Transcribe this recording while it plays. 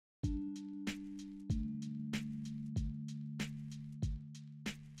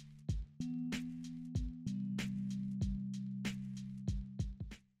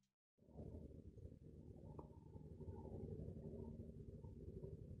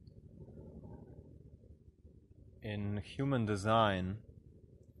In human design,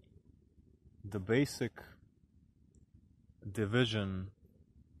 the basic division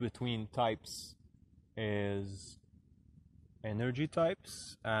between types is energy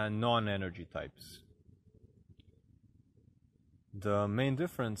types and non-energy types. The main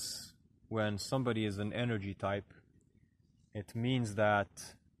difference when somebody is an energy type, it means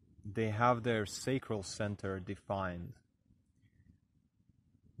that they have their sacral center defined.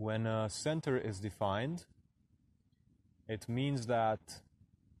 When a center is defined, it means that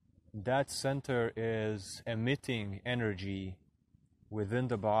that center is emitting energy within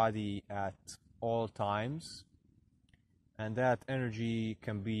the body at all times, and that energy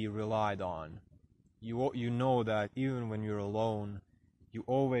can be relied on. You know that even when you're alone, you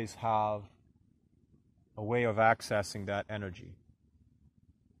always have a way of accessing that energy.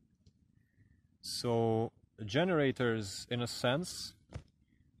 So generators, in a sense,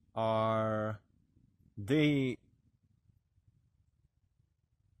 are the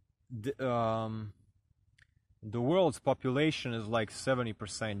world's population is like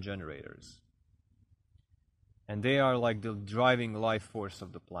 70% generators, and they are like the driving life force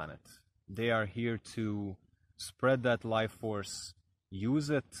of the planet. They are here to spread that life force, use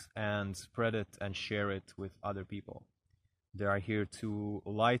it and spread it and share it with other people. They are here to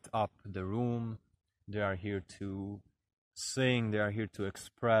light up the room. They are here to sing. They are here to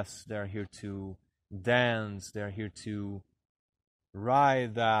express. They are here to dance. They are here to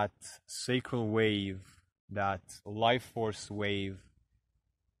ride that sacral wave, that life force wave,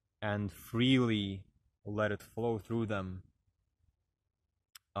 and freely let it flow through them.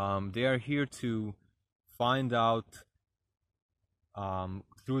 They are here to find out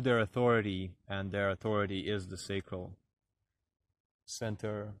through their authority, and their authority is the sacral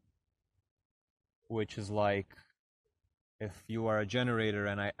center, which is like if you are a generator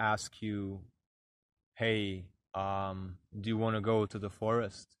and I ask you, hey, do you want to go to the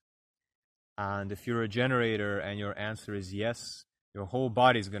forest? And if you're a generator and your answer is yes, your whole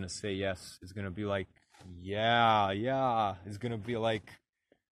body is going to say yes. It's going to be like, yeah. It's going to be like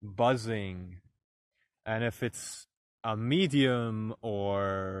buzzing. And if it's a medium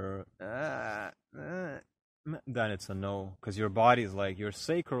or then it's a no, because your body is like your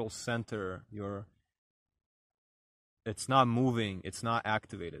sacral center, it's not moving, it's not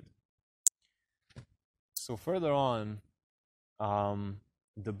activated. So further on,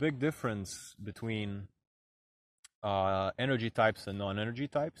 the big difference between energy types and non-energy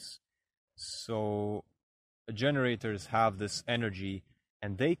types. So generators have this energy,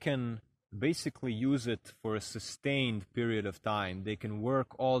 and they can basically use it for a sustained period of time. They can work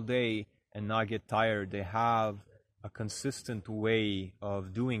all day and not get tired. They have a consistent way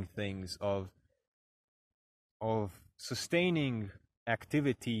of doing things, of sustaining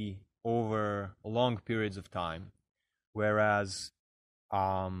activity over long periods of time. Whereas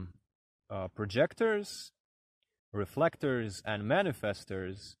projectors, reflectors, and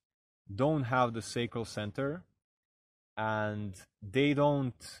manifestors don't have the sacral center, and they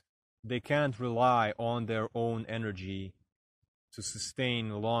can't rely on their own energy to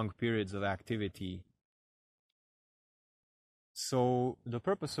sustain long periods of activity. So the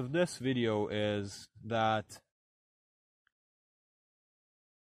purpose of this video is that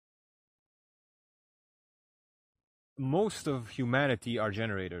most of humanity are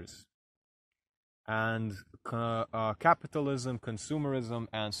generators, and capitalism, consumerism,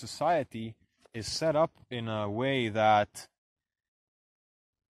 and society is set up in a way that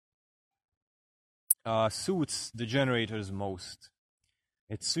suits the generators most.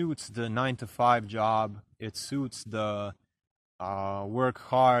 It suits the 9-to-5 job. It suits the work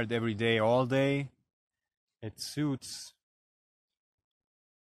hard every day, all day. It suits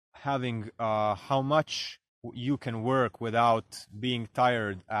having how much you can work without being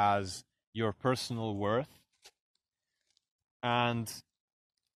tired as your personal worth. And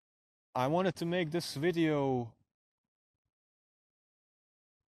I wanted to make this video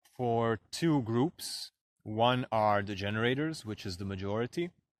for two groups. One are the generators, which is the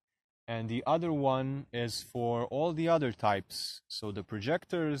majority, and the other one is for all the other types, so the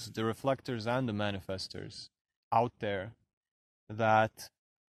projectors, the reflectors, and the manifestors out there, that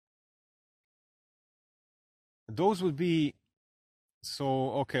those would be.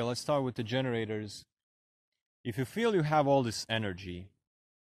 So okay, let's start with the generators. If you feel you have all this energy,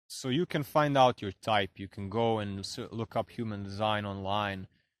 so you can find out your type. You can go and look up human design online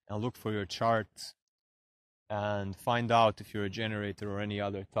and look for your chart and find out if you're a generator or any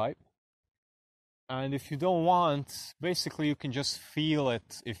other type. And if you don't want, basically you can just feel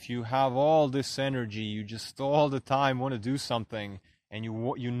it. If you have all this energy, you just all the time want to do something, and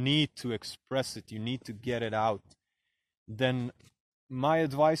you need to express it, you need to get it out, then my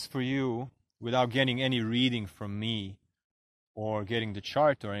advice for you, without getting any reading from me or getting the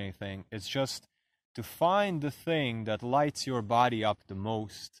chart or anything, is just to find the thing that lights your body up the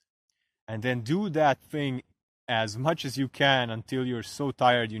most, and then do that thing as much as you can until you're so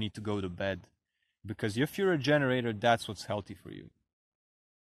tired you need to go to bed. Because if you're a generator, that's what's healthy for you.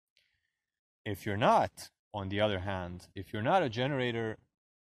 If you're not, on the other hand, if you're not a generator,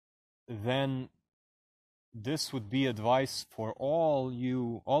 then this would be advice for all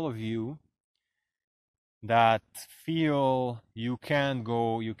of you that feel you can't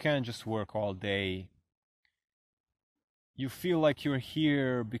just work all day. You feel like you're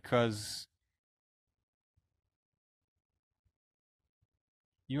here because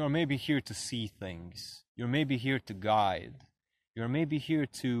you are maybe here to see things. You're maybe here to guide. You're maybe here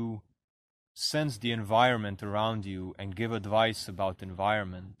to sense the environment around you and give advice about the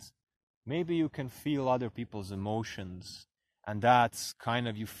environment. Maybe you can feel other people's emotions, and that's kind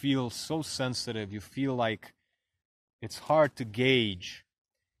of, you feel so sensitive, you feel like it's hard to gauge,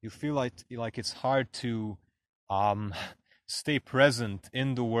 you feel like it's hard to stay present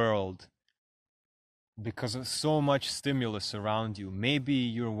in the world because of so much stimulus around you. Maybe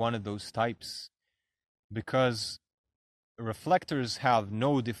you're one of those types, because reflectors have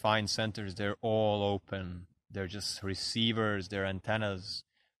no defined centers. They're all open. They're just receivers, they're antennas.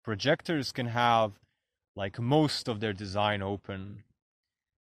 Projectors can have like most of their design open.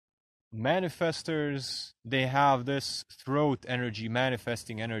 Manifestors, they have this throat energy,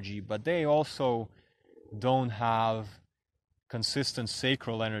 manifesting energy, but they also don't have consistent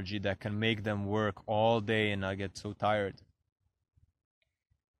sacral energy that can make them work all day and not get so tired.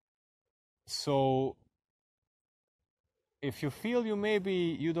 So if you feel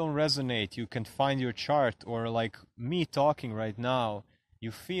you don't resonate, you can find your chart, or like me talking right now,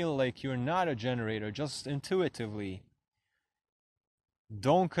 you feel like you're not a generator, just intuitively,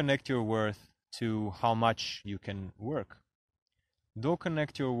 don't connect your worth to how much you can work. Don't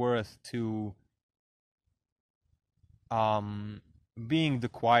connect your worth to being the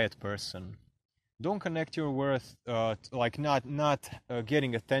quiet person. Don't connect your worth like not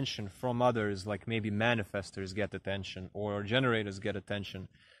getting attention from others, like maybe manifestors get attention or generators get attention,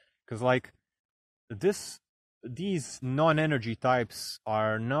 because like these non-energy types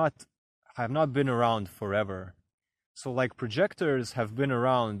have not been around forever. So like projectors have been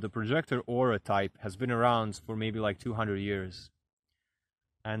around. The projector aura type has been around for maybe like 200 years.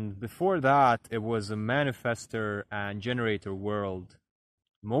 And before that, it was a manifestor and generator world,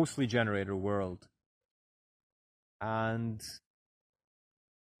 mostly generator world. And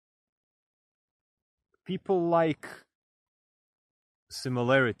people like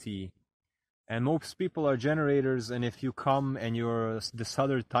similarity, and most people are generators. And if you come and you're this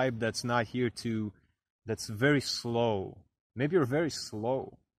other type that's very slow, maybe you're very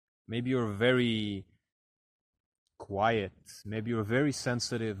slow, maybe you're very quiet, maybe you're very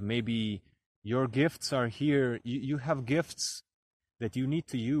sensitive, maybe your gifts are here, you have gifts that you need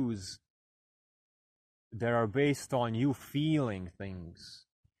to use that are based on you feeling things,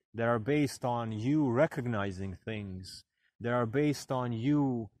 that are based on you recognizing things, that are based on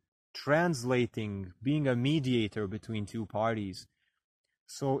you translating, being a mediator between two parties.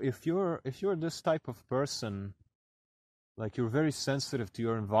 So if you're this type of person, like you're very sensitive to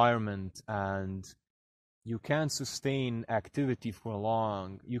your environment and you can't sustain activity for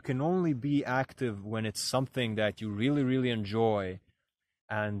long, you can only be active when it's something that you really, really enjoy.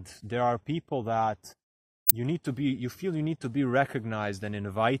 And there are people that you feel you need to be recognized and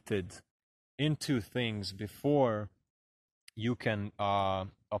invited into things before you can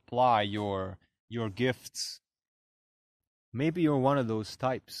apply your gifts. Maybe you're one of those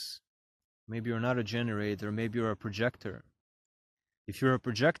types. Maybe you're not a generator, maybe you're a projector. If you're a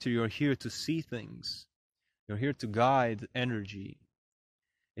projector, you're here to see things. You're here to guide energy.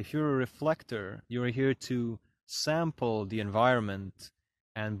 If you're a reflector, you're here to sample the environment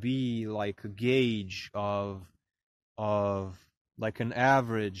and be like a gauge of like an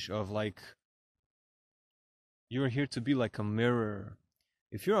average of like, you're here to be like a mirror.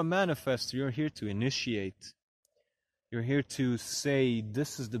 If you're a manifestor, you're here to initiate. You're here to say,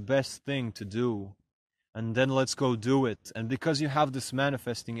 this is the best thing to do, and then let's go do it. And because you have this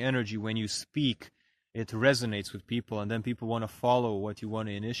manifesting energy, when you speak, it resonates with people, and then people want to follow what you want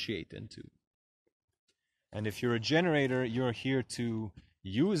to initiate into. And if you're a generator, you're here to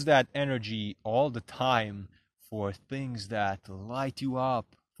use that energy all the time for things that light you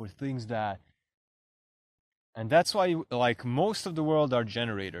up, for things that... And that's why, like, most of the world are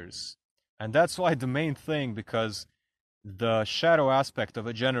generators. And that's why the main thing, because the shadow aspect of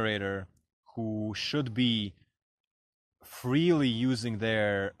a generator who should be freely using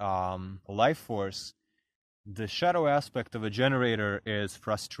their life force, the shadow aspect of a generator is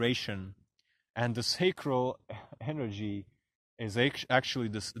frustration, and the sacral energy is actually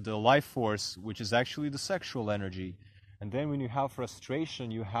the life force, which is actually the sexual energy. And then when you have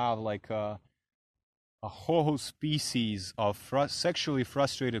frustration, you have like a whole species of sexually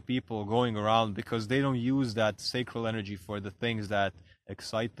frustrated people going around because they don't use that sacral energy for the things that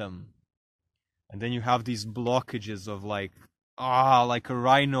excite them. And then you have these blockages of like like a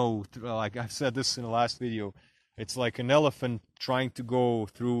rhino, like I've said this in the last video, it's like an elephant trying to go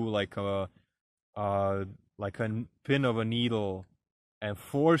through like a pin of a needle and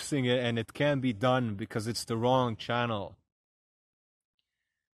forcing it, and it can't be done because it's the wrong channel.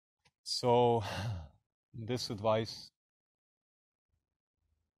 So this advice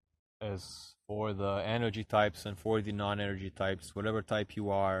is for the energy types and for the non-energy types. Whatever type you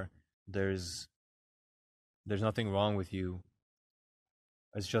are, there's nothing wrong with you.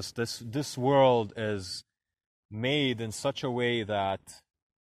 It's just this world is made in such a way that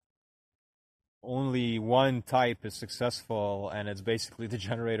only one type is successful, and it's basically the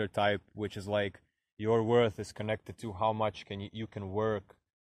generator type, which is like your worth is connected to how much you can work,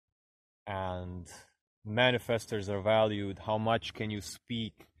 and manifestors are valued how much can you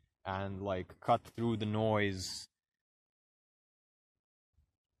speak and like cut through the noise.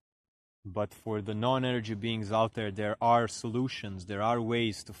 But for the non-energy beings out there, there are solutions, there are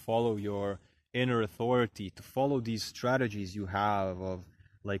ways to follow your inner authority, to follow these strategies you have of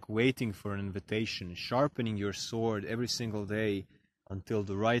like waiting for an invitation, sharpening your sword every single day until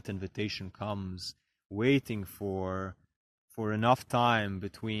the right invitation comes, waiting for enough time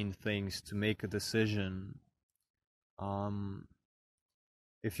between things to make a decision.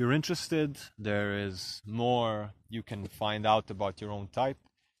 If you're interested, there is more you can find out about your own type.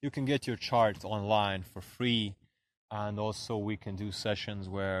 You can get your chart online for free, and also we can do sessions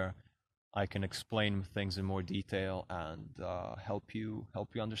where I can explain things in more detail and help you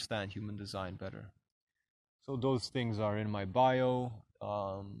understand human design better. So those things are in my bio.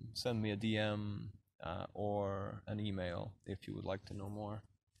 Send me a DM or an email if you would like to know more.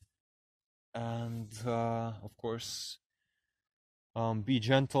 And of course, be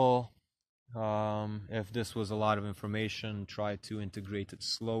gentle. If this was a lot of information, try to integrate it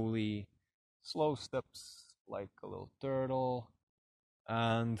slowly, slow steps like a little turtle.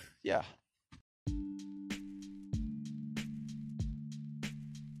 And yeah.